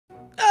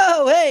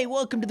Oh, hey,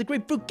 welcome to the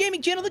Grapefruit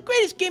Gaming Channel, the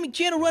greatest gaming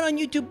channel run on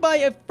YouTube by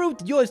a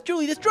fruit. Yours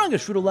truly, the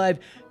strongest fruit alive,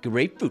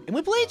 Grapefruit. And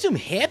we're playing some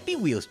Happy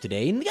Wheels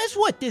today, and guess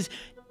what? There's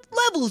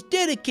levels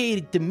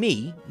dedicated to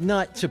me,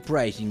 not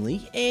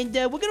surprisingly, and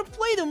we're gonna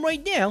play them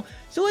right now,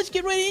 so let's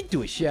get right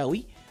into it, shall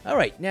we?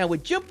 Alright, now we're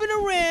jumping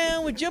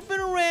around,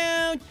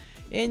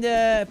 and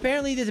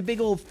apparently there's a big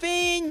old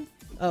fan.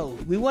 Oh,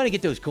 we want to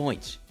get those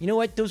coins. You know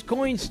what? Those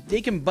coins,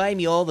 they can buy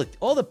me all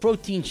the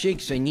protein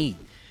shakes I need.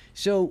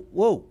 So,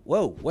 whoa,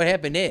 what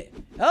happened there?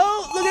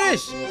 Oh, look at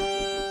this! Look at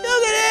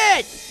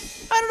that!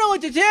 I don't know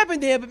what just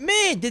happened there, but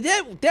man,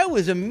 that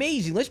was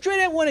amazing. Let's try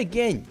that one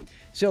again.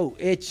 So,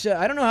 it's,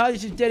 I don't know how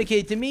this is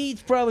dedicated to me.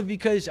 It's probably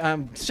because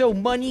I'm so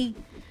money,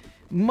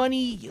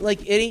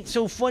 like, it ain't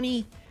so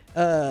funny,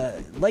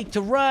 like to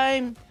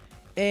rhyme,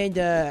 and,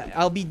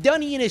 I'll be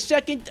dunny in a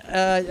second.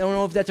 I don't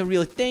know if that's a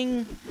real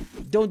thing.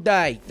 Don't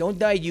die,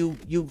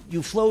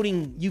 you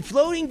floating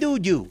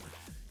doo-doo.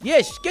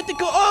 Yes, get the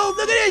oh,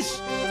 look at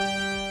this!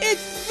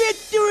 It's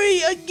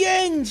victory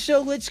again!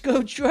 So let's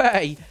go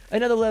try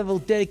another level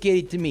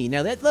dedicated to me.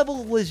 Now, that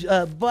level was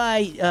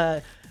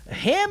by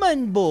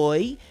Hammond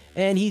Boy,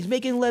 and he's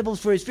making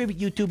levels for his favorite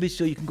YouTubers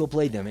so you can go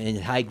play them.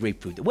 And hi,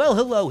 Grapefruit. Well,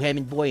 hello,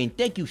 Hammond Boy, and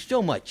thank you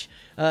so much.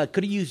 Could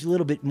have used a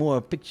little bit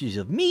more pictures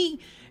of me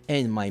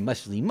and my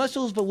muscly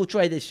muscles, but we'll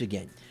try this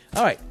again.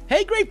 All right.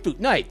 Hey, Grapefruit,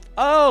 knife.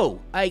 Oh,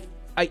 I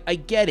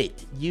get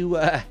it. You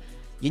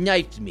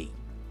knifed me.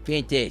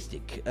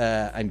 Fantastic.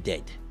 I'm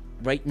dead.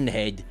 Right in the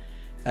head.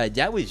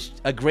 That was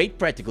a great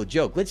practical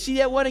joke. Let's see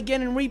that one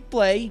again in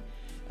replay.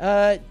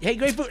 Hey,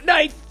 Grapefruit,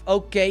 knife!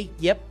 Okay,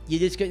 yep, you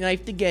just got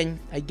knifed again.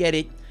 I get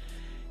it.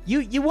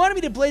 You wanted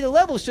me to play the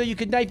level so you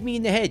could knife me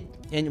in the head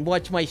and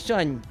watch my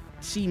son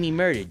see me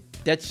murdered.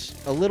 That's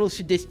a little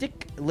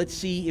sadistic. Let's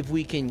see if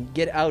we can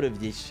get out of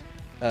this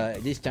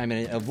this time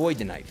and avoid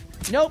the knife.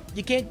 Nope,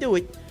 you can't do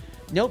it.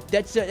 Nope,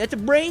 that's a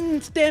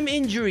brain stem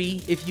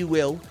injury, if you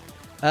will.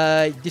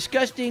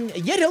 Disgusting,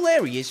 yet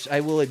hilarious,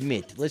 I will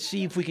admit. Let's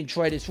see if we can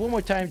try this one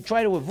more time,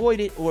 try to avoid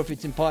it, or if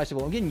it's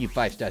impossible. I'm giving you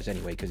 5 stars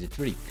anyway, because it's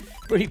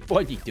pretty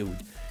funny, dude.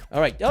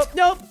 Alright, oh,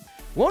 nope,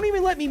 won't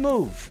even let me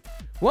move.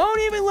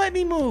 Won't even let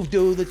me move,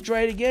 dude. Let's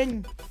try it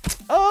again.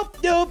 Oh,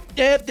 nope,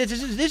 yep, this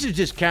is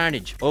just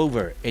carnage,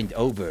 over and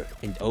over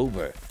and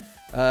over.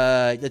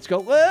 Let's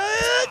go,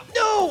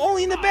 no,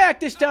 only in the back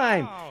this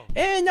time.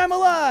 And I'm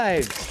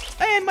alive.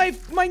 And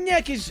my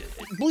neck is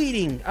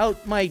bleeding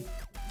out my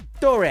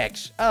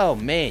thorax. Oh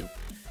man,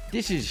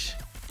 this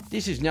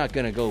is not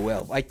gonna go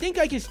well. I think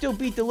I can still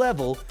beat the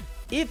level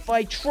if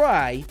I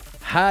try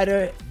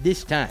harder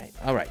this time.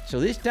 All right,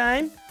 so this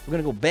time we're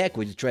gonna go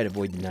backwards to try to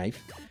avoid the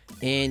knife,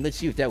 and let's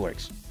see if that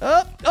works.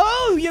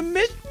 Oh, you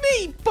missed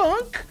me,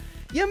 punk!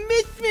 You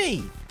missed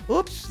me.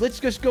 Oops. Let's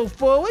just go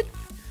forward.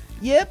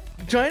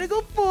 Yep, trying to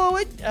go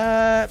forward.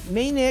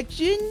 Main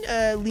action,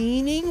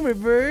 leaning,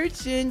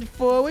 reverse, and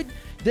forward.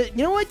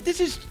 You know what? This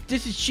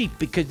is cheap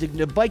because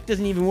the bike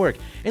doesn't even work.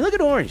 And look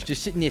at Orange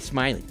just sitting there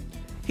smiling.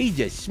 He's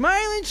just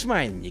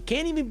smiling. You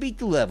can't even beat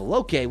the level.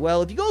 Okay,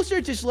 well, if you go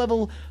search this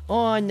level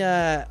on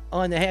the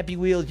Happy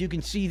Wheels, you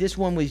can see this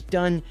one was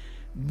done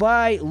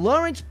by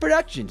Lawrence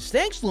Productions.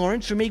 Thanks,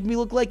 Lawrence, for making me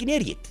look like an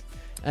idiot.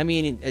 I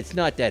mean, it's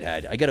not that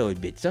hard, I gotta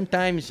admit.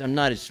 Sometimes I'm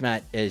not as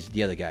smart as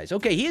the other guys.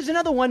 Okay, here's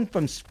another one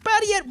from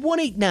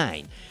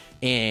Spotty@189.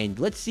 And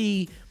let's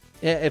see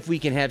if we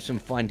can have some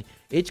fun.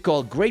 It's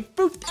called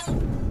Grapefruit.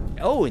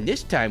 Oh, and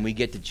this time we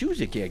get to choose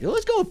a character.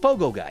 Let's go with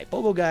Pogo Guy.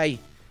 Pogo Guy,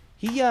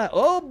 he,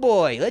 oh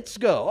boy, let's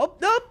go. Oh,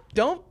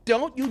 nope,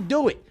 don't you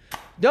do it.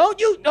 Don't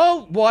you,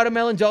 oh,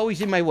 watermelon's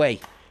always in my way.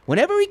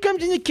 Whenever he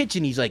comes in the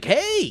kitchen, he's like,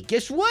 hey,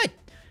 guess what?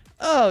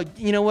 Oh,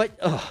 you know what?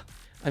 Oh,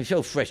 I'm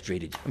so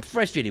frustrated. I'm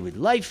frustrated with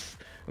life.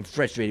 I'm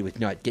frustrated with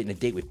not getting a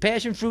date with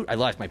passion fruit. I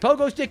lost my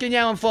pogo stick, and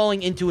now I'm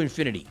falling into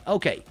infinity.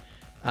 Okay,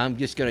 I'm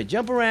just gonna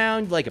jump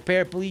around like a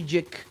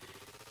paraplegic.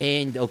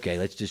 And, okay,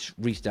 let's just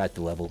restart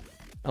the level.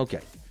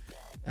 Okay.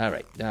 All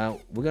right. Now,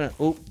 we're going to...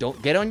 Oh,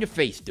 don't get on your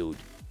face, dude.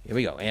 Here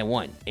we go. And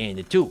 1. And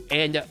a 2.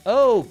 And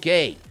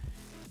okay.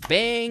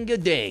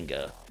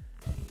 Banga-danga.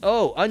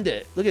 Oh,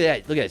 under... Look at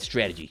that. Look at that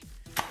strategy.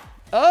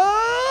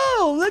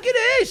 Oh, look at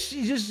this.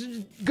 He's just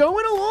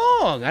going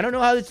along. I don't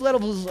know how this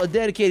level is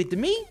dedicated to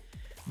me,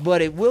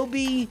 but it will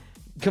be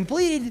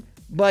completed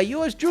by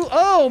yours truly.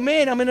 Oh,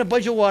 man, I'm in a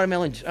bunch of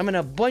watermelons.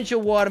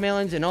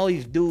 And all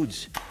these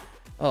dudes...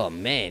 Oh,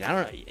 man, I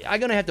don't know. I'm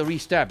going to have to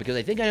restart because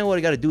I think I know what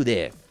I got to do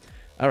there.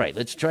 All right,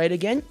 let's try it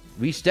again.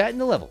 Restarting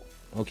the level.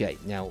 Okay,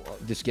 now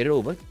just get it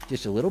over.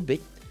 Just a little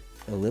bit.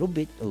 Just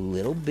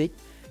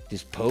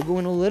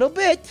pogoing a little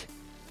bit.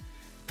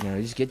 Now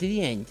just get to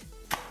the end.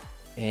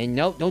 And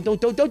no,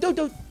 don't.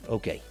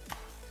 Okay.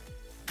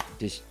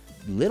 Just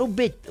a little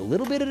bit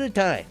at a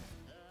time.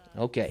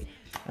 Okay.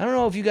 I don't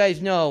know if you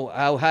guys know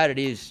how hard it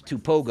is to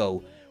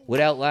pogo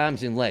without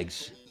arms and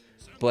legs.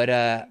 But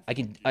I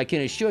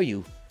can assure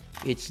you,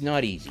 it's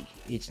not easy.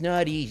 It's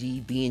not easy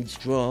being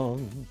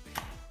strong.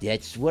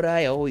 That's what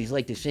I always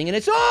like to sing in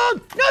a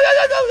song.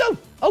 No.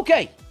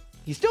 Okay.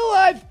 He's still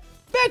alive.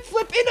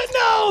 Backflip into,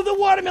 no, the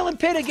watermelon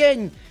pit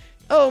again.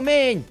 Oh,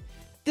 man.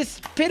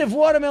 This pit of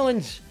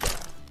watermelons.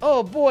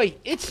 Oh boy,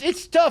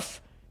 it's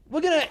tough.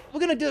 We're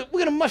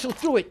gonna muscle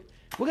through it.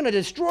 We're gonna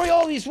destroy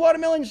all these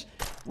watermelons.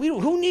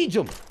 Who needs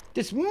them?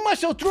 Just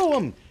muscle through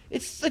them.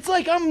 It's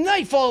like I'm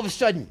knife all of a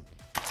sudden.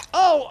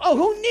 Oh,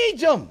 who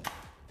needs them?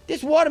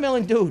 This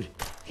watermelon dude.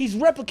 He's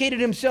replicated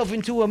himself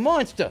into a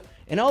monster.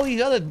 And all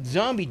these other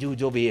zombie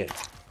dudes over here.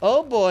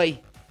 Oh boy.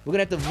 We're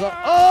gonna have to...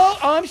 Oh,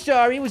 I'm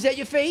sorry. Was that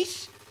your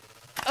face?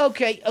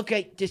 Okay.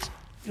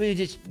 We're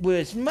just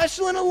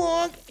muscling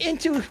along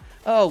into...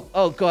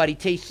 Oh God, he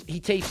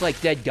tastes like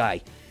dead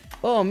guy.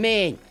 Oh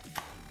man.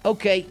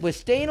 Okay, we're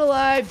staying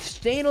alive.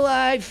 Staying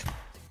alive.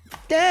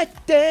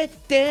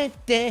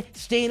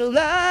 Staying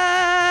alive.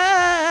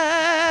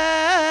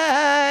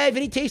 And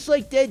he tastes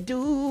like dead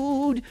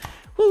dude.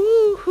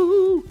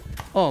 Woo-hoo.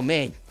 Oh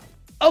man.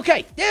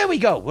 Okay, there we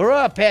go. We're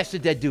up past the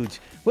dead dudes.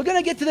 We're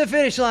gonna get to the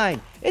finish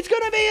line. It's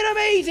gonna be an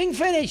amazing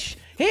finish.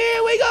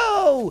 Here we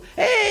go.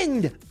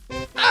 And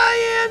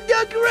I am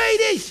the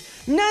greatest.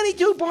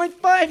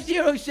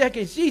 92.50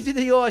 seconds. These are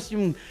the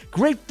awesome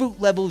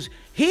grapefruit levels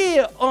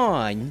here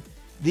on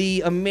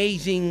the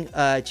amazing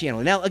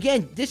channel. Now,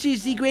 again, this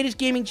is the greatest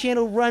gaming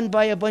channel run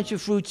by a bunch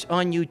of fruits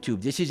on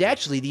YouTube. This is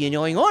actually the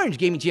Annoying Orange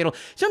gaming channel.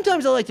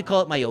 Sometimes I like to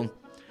call it my own,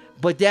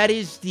 but that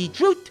is the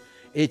truth.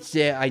 It's,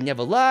 I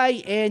never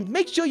lie, and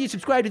make sure you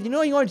subscribe to the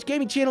Annoying Orange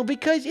gaming channel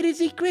because it is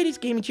the greatest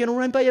gaming channel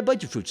run by a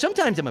bunch of fruits.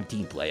 Sometimes I'm a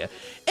team player,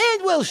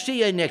 and we'll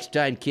see you next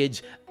time,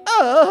 kids.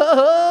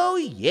 Oh,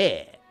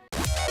 yeah.